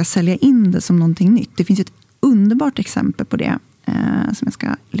och försöka sälja in det som någonting nytt. Det finns ett underbart exempel på det som jag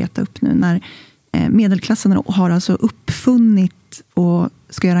ska leta upp nu. När medelklassen har alltså uppfunnit och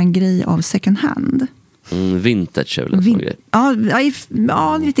ska göra en grej av second hand. Vintage är väl en sån grej?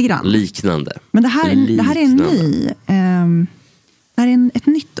 Ja, lite grann. Liknande. Men det här är en ny. Det här är ett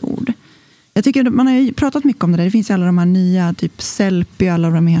nytt ord. Jag tycker man har ju pratat mycket om det där. Det finns ju alla de här nya, typ Sellpy och alla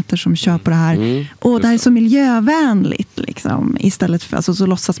de heter som kör på det här. Och det här är så miljövänligt liksom. Istället för, alltså så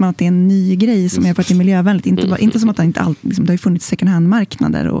låtsas man att det är en ny grej som är för att det är miljövänligt. Inte som att det inte alltid, liksom, det har ju funnits second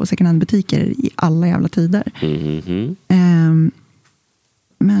hand-marknader och second hand-butiker i alla jävla tider.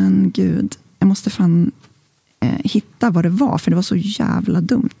 Men gud, jag måste fan hitta vad det var, för det var så jävla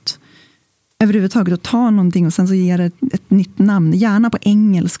dumt. Överhuvudtaget att ta någonting och sen så ge det ett nytt namn, gärna på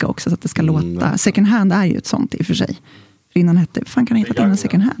engelska också så att det ska låta. Second hand är ju ett sånt i och för sig. För innan hette, fan kan jag hitta en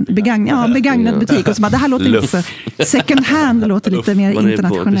second hand? Begagnad butik och så bara, det här låter lite så, second hand låter lite mer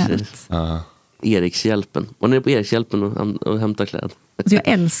internationellt. Erikshjälpen. Man är på Erikshjälpen och hämtar kläder. Alltså jag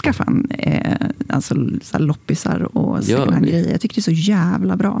älskar fan alltså så här loppisar och second hand grejer. Jag tycker det är så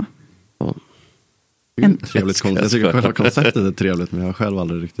jävla bra. Ja. Trevligt. Jag tycker själva konceptet är trevligt, men jag har själv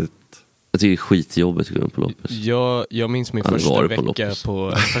aldrig riktigt. Jag tycker det är skitjobbigt att gå på loppis. Jag minns min första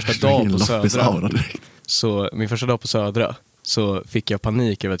dag på Södra. Så min första dag på Södra så fick jag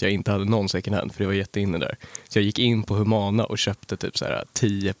panik över att jag inte hade någon second hand, för det var jätteinne där. Så jag gick in på Humana och köpte typ så här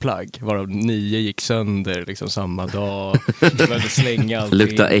 10 plagg, varav 9 gick sönder liksom samma dag. Jag behövde slänga allting.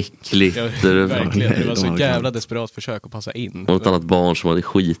 Lukta äckligt. Verkligen, det var så jävla desperat försök att passa in. Och ett annat barn som hade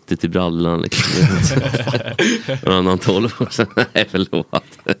skitit i brallan liksom. En annan 12 år sedan. Nej, förlåt.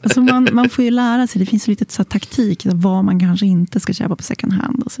 Alltså man får ju lära sig, det finns lite så taktik vad man kanske inte ska köpa på second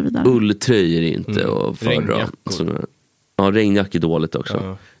hand och så vidare. Ulltröjor inte och fördra. Ja, regnjack är dåligt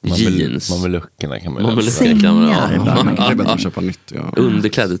också. Jeans. Mameluckerna kan man lösa. Sängar. Man kan bättre köpa nytt. Ja.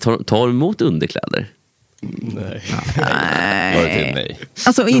 Underkläder. Tar du emot underkläder? Nej. Nej.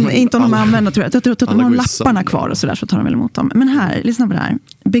 Alltså inte om de använder, tror jag. Jag tror att de har lapparna kvar och sådär, så tar de väl emot dem. Men här, lyssna på det här.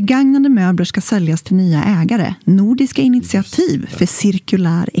 Begagnade möbler ska säljas till nya ägare. Nordiska initiativ för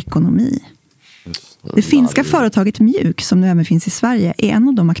cirkulär ekonomi. Det finska företaget Mjuk, som nu även finns i Sverige, är en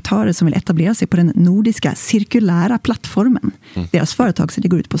av de aktörer som vill etablera sig på den nordiska cirkulära plattformen. Deras företag så det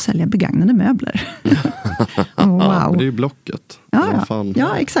går ut på att sälja begagnade möbler. Wow. Det är ju Blocket.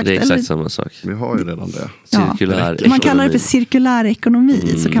 Ja, exakt. Det är exakt samma sak. Vi har ju redan det. Cirkulär man kallar det för cirkulär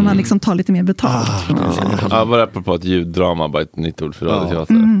ekonomi, så kan man liksom ta lite mer betalt. Bara apropå ett ljuddrama, bara ett nytt ord för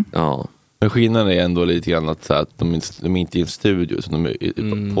radioteater. Ja. Men skillnaden är ändå lite grann att de är inte i en studio, så de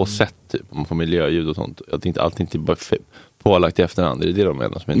är på sätt typ, om man får miljöljud och sånt. Att inte alltid inte bara pålagt i efterhand, det är det de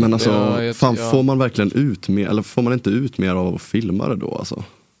menar. Men alltså, får man verkligen ut mer, eller får man inte ut mer av att filma det då alltså?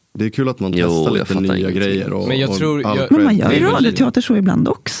 Det är kul att man testar lite nya grejer. Men jag tror... Men man gör ju radioteater så ibland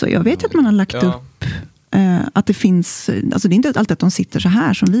också. Jag vet att man har lagt upp att det finns, alltså det är inte alltid att de sitter så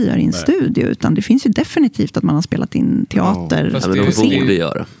här som vi gör i en studio, utan det finns ju definitivt att man har spelat in teater. Ja, men de borde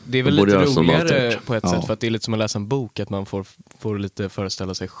göra. Det är väl lite roligare på ett sätt, för att det är lite som att läsa en bok, att man får lite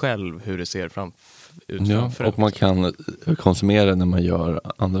föreställa sig själv hur det ser ut framför. Och man kan konsumera när man gör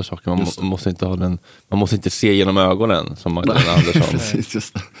andra saker. Man måste inte se genom ögonen som Magdalena Andersson. Precis,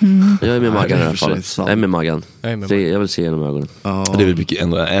 just det. Jag är med Maggan i alla fall. Jag är med Maggan. Jag vill se genom ögonen. Det är väl mycket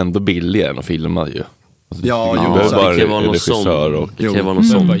ändå billigare än att filma ju. Alltså, det kan vara något sånt. Det kan vara något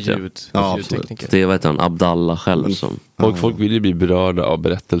sånt. Det vet han, Abdallah själv som. Folk vill ju bli berörda av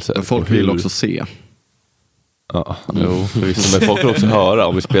berättelser. Men folk vill också se. Ja, men folk vill också höra.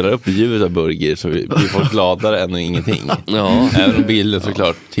 Om vi spelar upp ljudet av Burger så blir folk gladare än ingenting. Även om bilden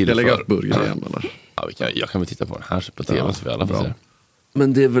såklart tillför. Jag lägger upp Burger igen eller? Ja, jag kan väl titta på den här på tv så vi alla får se.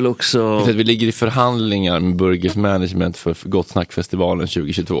 Men det är väl också... Vi ligger i förhandlingar med Burgers management för Gott Snackfestivalen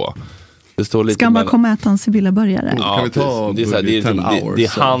 2022. Det står lite ska man bara komma och äta en Sibylla burgare? Ja, kan vi ta det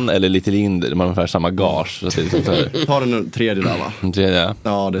är han eller lite Linder, man har ungefär samma gage. Så det är så ta den tredje där va? Den tredje,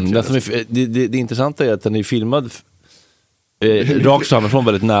 ja. Det intressanta är att den är filmad rakt framifrån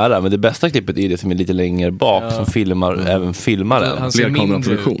väldigt nära, men det bästa klippet är det som är lite längre bak som även filmaren. Han ser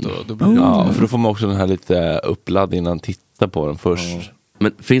mindre ut. Ja, för då får man också den här lite uppladd innan titta på den först.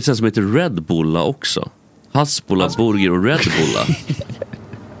 Men finns det en som heter Red Bulla också? Hasbulla, Burger och Red Bulla.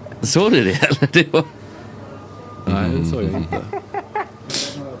 Såg ni det eller? Nej, det såg jag inte.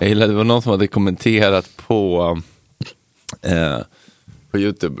 Jag gillade, det var någon som hade kommenterat på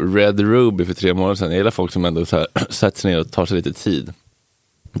YouTube Red Ruby för 3 månader sedan. Jag gillar folk som ändå så här sätter sig ner och tar sig lite tid.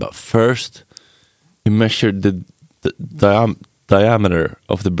 But first he measured the diameter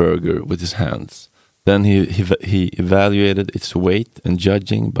of the burger with his hands. Then he evaluated its weight, and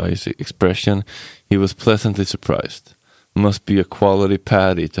judging by his expression he was pleasantly surprised. Must be a quality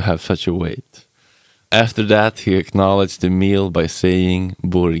patty to have such a weight. After that, he acknowledged the meal by saying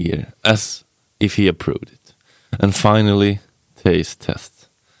burger, as if he approved it. And finally, taste test.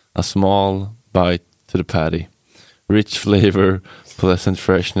 A small bite to the patty. Rich flavor, pleasant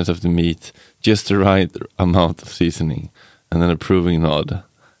freshness of the meat, just the right amount of seasoning. And an approving nod.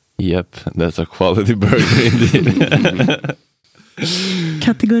 Yep, that's a quality burger indeed.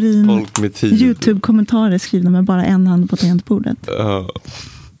 Kategorin YouTube-kommentarer skrivna med bara en hand på tangentbordet.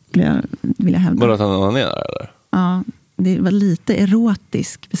 Vill jag hävda. Bara att han onanerar eller? Ja, det var lite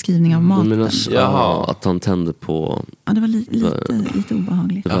erotisk beskrivning av maten. Att han tände på... Ja, det var lite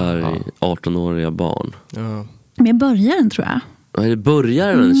obehagligt. Det var 18-åriga barn. Ja. Men börjaren tror jag. Ja, är det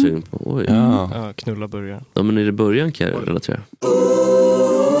börjaren den är sugen på? Oj. Ja, knulla börjaren. Ja, men är det början kan jag relatera.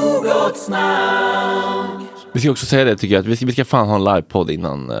 Vi ska också säga det tycker jag, att vi ska fan ha en livepodd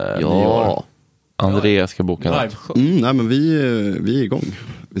innan nyår. Andreas ska boka något. Nej men vi är igång.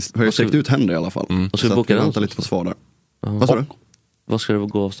 Vi har ju sträckt ut händer i alla fall. Och ska vi boka vänta lite på svar där. Vad sa du? Vad ska det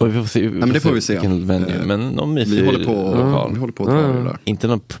gå av? Men det får vi se. Men om vi håller på att ta det där. Inte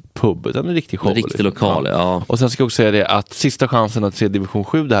någon pub utan en riktig show. En riktig lokal, ja. Och sen ska jag också säga det att sista chansen att se Division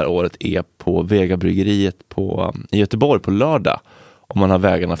 7 det här året är på Vegabryggeriet i Göteborg på lördag. Om man har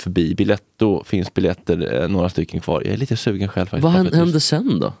vägarna förbi. Biletto finns biljetter, några stycken kvar. Jag är lite sugen själv faktiskt. Vad händer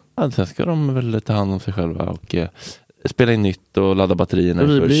sen då? Ja, sen ska de väl ta hand om sig själva och spela in nytt och ladda batterierna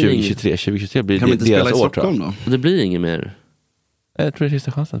för 2023. 2023 blir det deras år tror jag. Det blir inget mer. Jag tror det är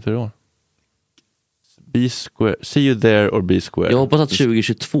sista chansen för i år. Be square. See you there or be square. Jag hoppas att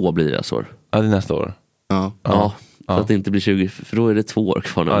 2022 blir deras år. Ja, det är nästa år. Ja. Så att det inte blir 20, för då är det 2 år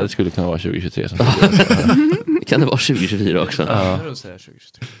kvar nu. Ja, det skulle kunna vara 2023. Kan det vara 2024 också? Ja.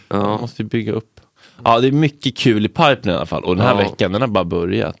 Man måste ju bygga upp. Ja, det är mycket kul i pipen i alla fall. Och den här veckan, den har bara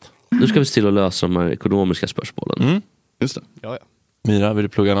börjat. Nu ska vi till att lösa de här ekonomiska spörsmålen. Just det. Ja. Mira, vill du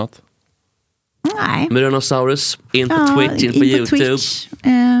plugga något? Nej. Myranosaurus, in på Twitch, in på YouTube.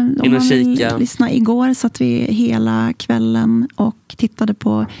 In och kika. Lyssna igår satt vi hela kvällen och tittade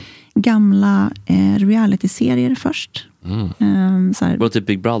på gamla reality-serier först. Var det typ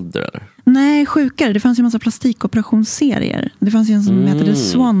Big Brother eller? Nej, sjukare. Det fanns ju en massa plastikooperationsserier. Det fanns ju en som hette The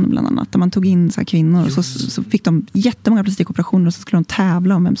Swan bland annat, där man tog in så här kvinnor och så fick de jättemånga plastikoperationer och så skulle de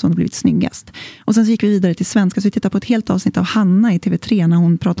tävla om vem som hade blivit snyggast. Och sen så gick vi vidare till svenska, så vi tittade på ett helt avsnitt av Hanna i TV3 när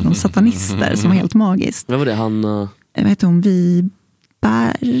hon pratade om satanister som var helt magiskt. Vad var det, Hanna? Vad heter hon?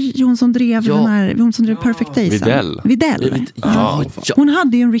 Hon som drev hon som drev Perfect Days. Videll. Ja. Hon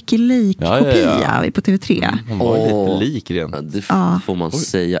hade ju en Ricky Lake-kopia på TV3. Hon var lite lik redan. Det får man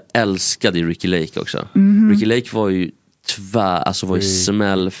säga. Jag älskade ju Ricky Lake också. Ricky Lake var ju var ju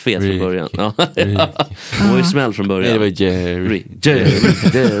smällfet från början. Hon var ju smäll från början. Det var Jerry.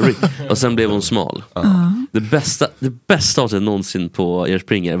 Och sen blev hon smal. Det bästa av sig någonsin på Jerry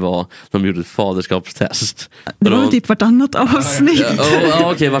Springer var när de gjorde ett faderskapstest. Det var typ vartannat avsnitt.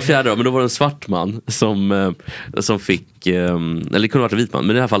 Okej, var fjärde då. Men då var det en svart man som fick, eller det kunde ha varit en vit man,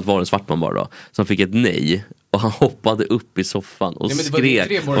 men i det här fallet var det en svart man bara då, som fick ett nej. Och han hoppade upp i soffan och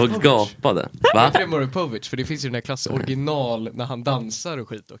skrek och gapade. Va? Det är Moropovic, för det finns ju den här klassen original när han dansar och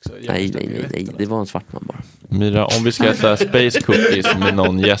skit också. Nej, det var en svart man bara. Myra, om vi ska äta space cookies med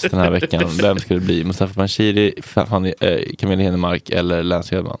någon gäst den här veckan, vem ska det bli? Mustafa Panshiri, Camilla Henemark eller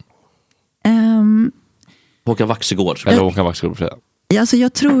Lance Hedman? Håkan Vaxegård. Eller Håkan Vaxegård på fredag. Alltså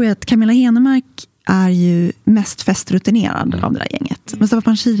jag tror att Camilla Henemark är ju mest festrutinerad av det där gänget. Mustafa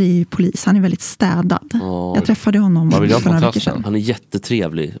Panshiri är ju polis, han är väldigt städad. Jag träffade honom för några veckor sedan. Han är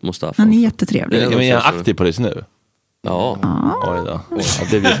jättetrevlig, Mustafa. Han är jättetrevlig. Är han aktiv polis nu? Ja. Oj då.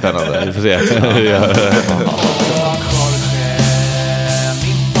 Det blir spännande, vi får se.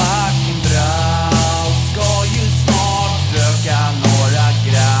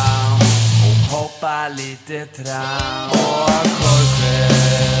 Lite tram och Jorge,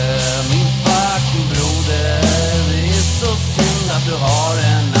 min fucking broder. Det är så synd att du har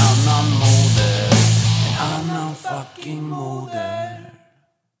en annan moder. En annan fucking moder.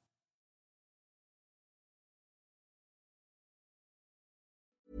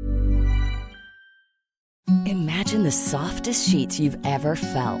 Imagine the softest sheets you've ever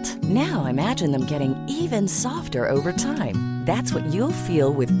felt. Now imagine them getting even softer over time. That's what you'll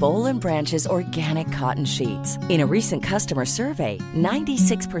feel with Boll & Branch's organic cotton sheets. In a recent customer survey,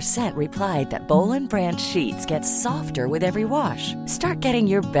 96% replied that Boll & Branch sheets get softer with every wash. Start getting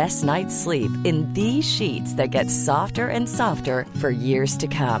your best night's sleep in these sheets that get softer and softer for years to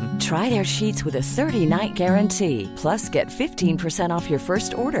come. Try their sheets with a 30-night guarantee. Plus, get 15% off your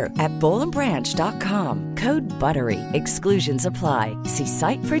first order at bollandbranch.com. Code BUTTERY. Exclusions apply. See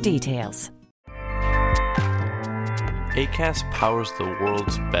site for details. Acast powers the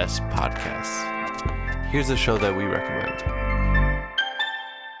world's best podcasts. Here's a show that we recommend.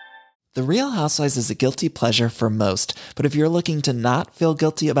 The Real Housewives is a guilty pleasure for most, but if you're looking to not feel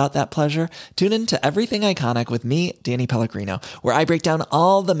guilty about that pleasure, tune in to Everything Iconic with me, Danny Pellegrino, where I break down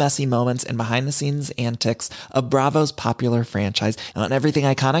all the messy moments and behind-the-scenes antics of Bravo's popular franchise. And on Everything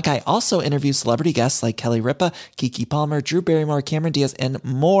Iconic, I also interview celebrity guests like Kelly Ripa, Keke Palmer, Drew Barrymore, Cameron Diaz, and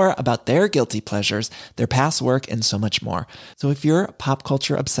more about their guilty pleasures, their past work, and so much more. So if you're pop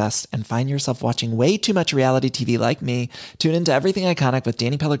culture obsessed and find yourself watching way too much reality TV like me, tune in to Everything Iconic with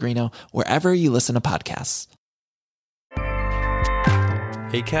Danny Pellegrino, wherever you listen to podcasts.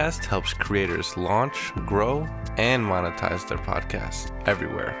 Acast helps creators launch, grow, and monetize their podcasts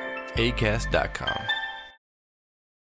everywhere. Acast.com.